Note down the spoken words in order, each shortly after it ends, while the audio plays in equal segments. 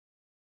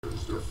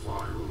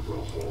the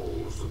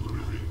halls of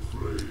living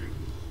flame.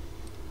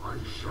 I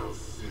shall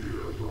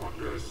sear your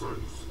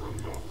essence from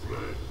your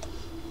flesh.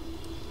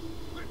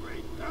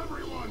 Quickly,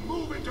 everyone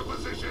move into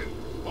position!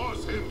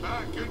 Force him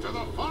back into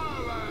the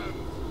Fireland!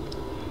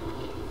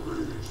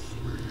 Face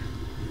me,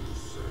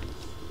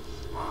 insects.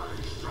 I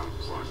shall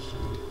crush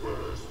you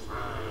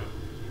firsthand.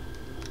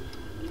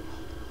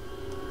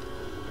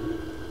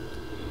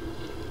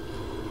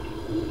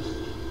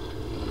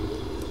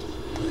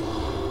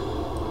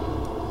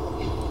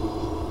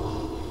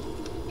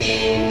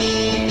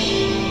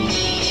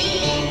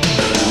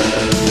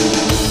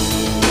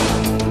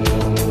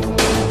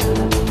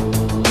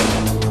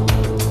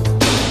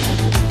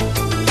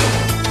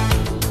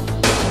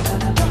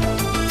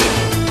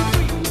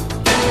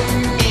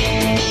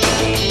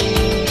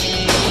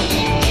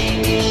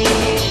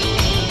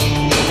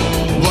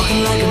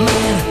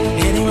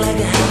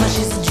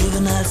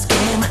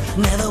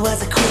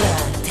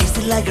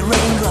 Like a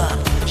raindrop,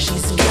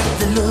 she's got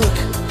the look.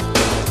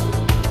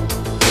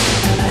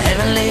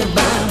 Heavenly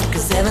bound,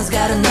 cause heaven's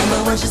got a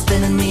number when she's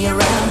spinning me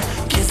around.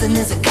 Kissing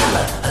is a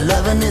color, a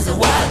loving is a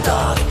wild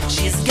dog.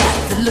 She's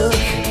got the look.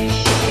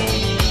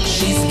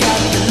 She's got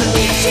the look.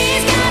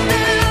 She's got the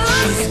look.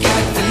 She's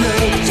got the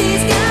look.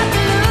 She's got the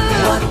look.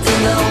 What in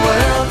the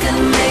world can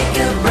make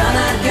a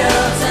brown-eyed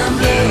girl turn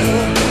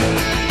blue?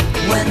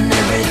 When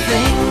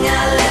everything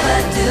I'll ever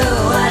do,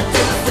 I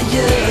do for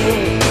you.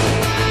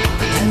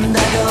 And I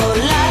go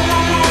la la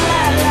la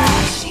la la.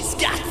 She's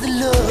got the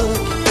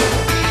look.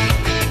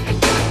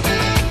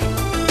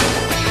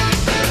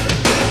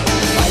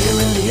 Fire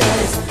in the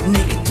eyes,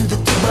 naked to the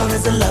bone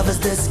as a lover's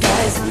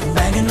disguise.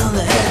 Banging on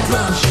the head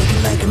drum,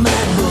 shaking like a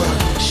mad bull.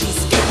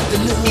 She's got the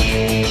look.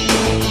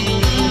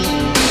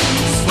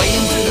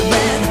 Swaying through the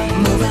band,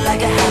 moving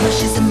like a hammer.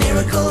 She's a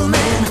miracle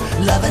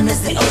man. Loving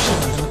is the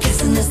ocean,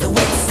 kissing is the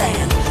wet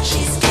sand.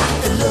 She's got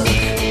the look.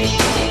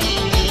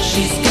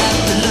 She's got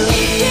the look.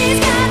 She's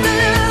got the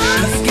look.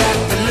 She's got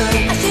the look.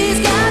 She's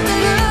got the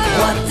look.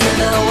 What in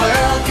the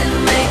world can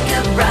make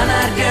a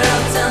brown-eyed girl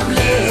turn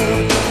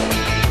blue?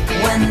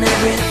 When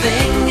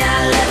everything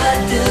I'll ever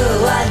do,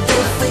 I do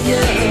for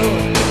you.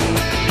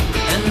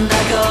 And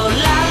I go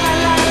la la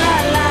la la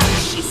la.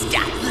 She's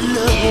got the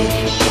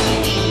look.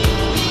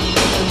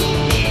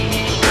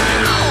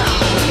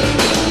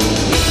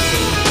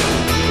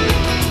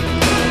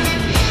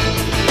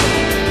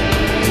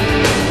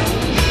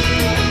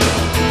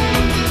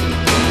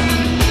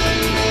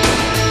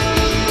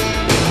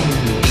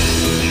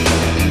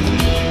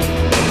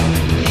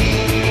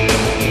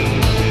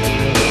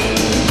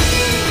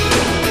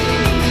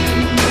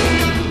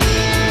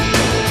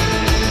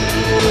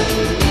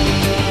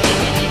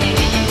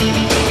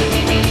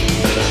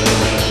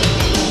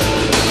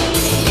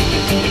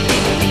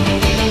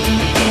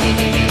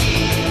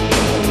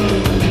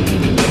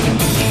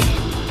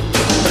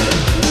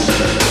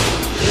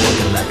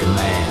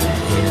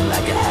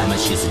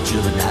 She's a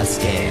juvenile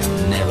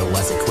scam, never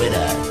was a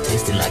quitter,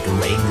 tasting like a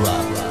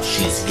raindrop.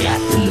 She's got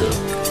the look.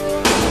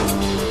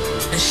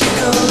 And she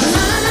goes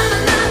na na na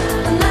na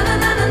na na na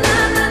na na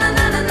na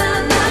na na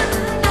na.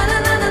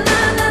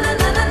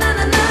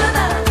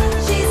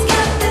 She's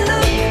got the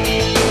look.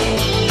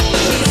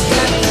 She's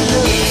got the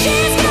look.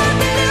 She's got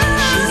the look.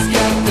 She's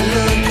got the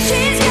look.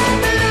 She's got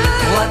the look.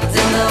 What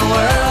in the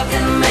world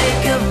can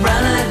make a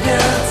brown-eyed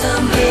girl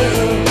turn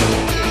blue?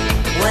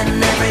 When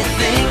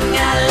everything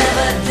I'll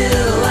ever do,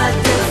 I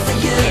do for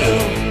you.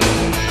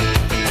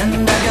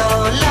 And I go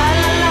la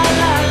la la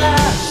la la.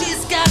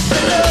 She's got the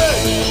look.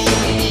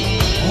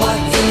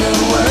 What in the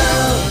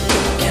world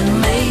can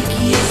make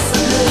you so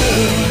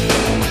blue?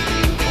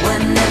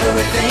 When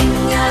everything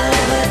I'll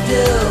ever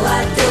do, I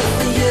do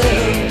for you.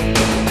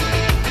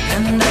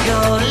 And I go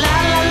la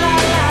la la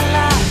la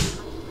la.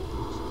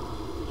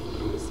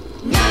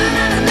 Na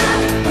na na na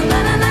na na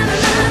na na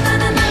na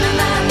na na na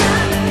na.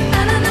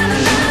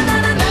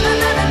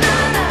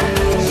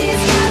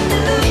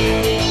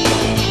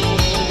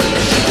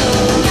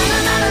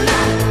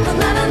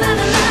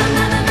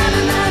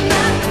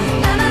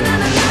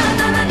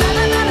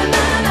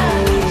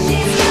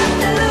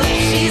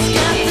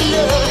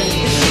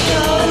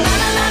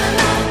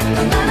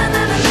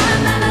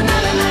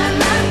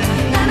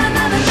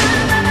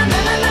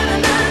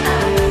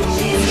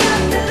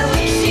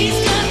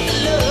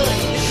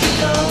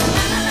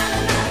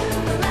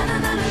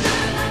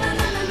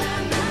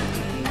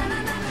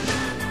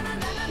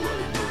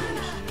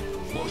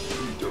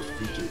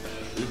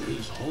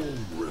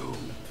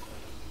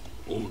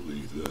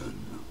 Only then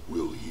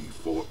will he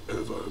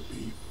forever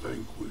be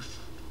vanquished.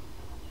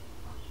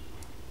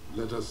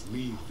 Let us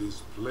leave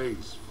this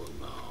place for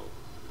now.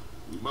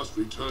 We must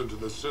return to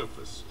the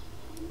surface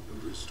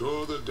and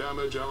restore the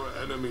damage our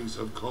enemies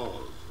have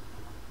caused.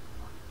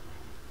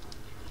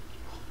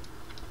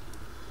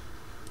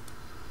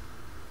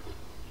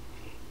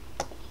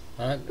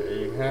 There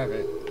you have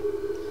it.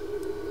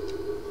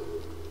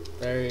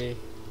 Very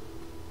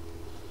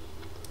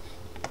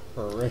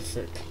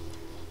horrific.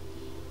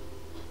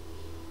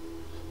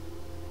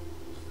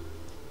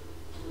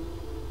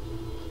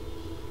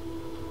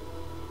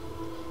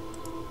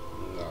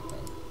 No.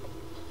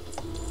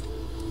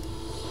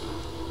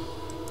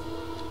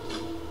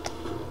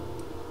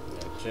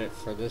 much it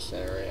for this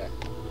area.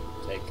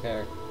 Take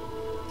care.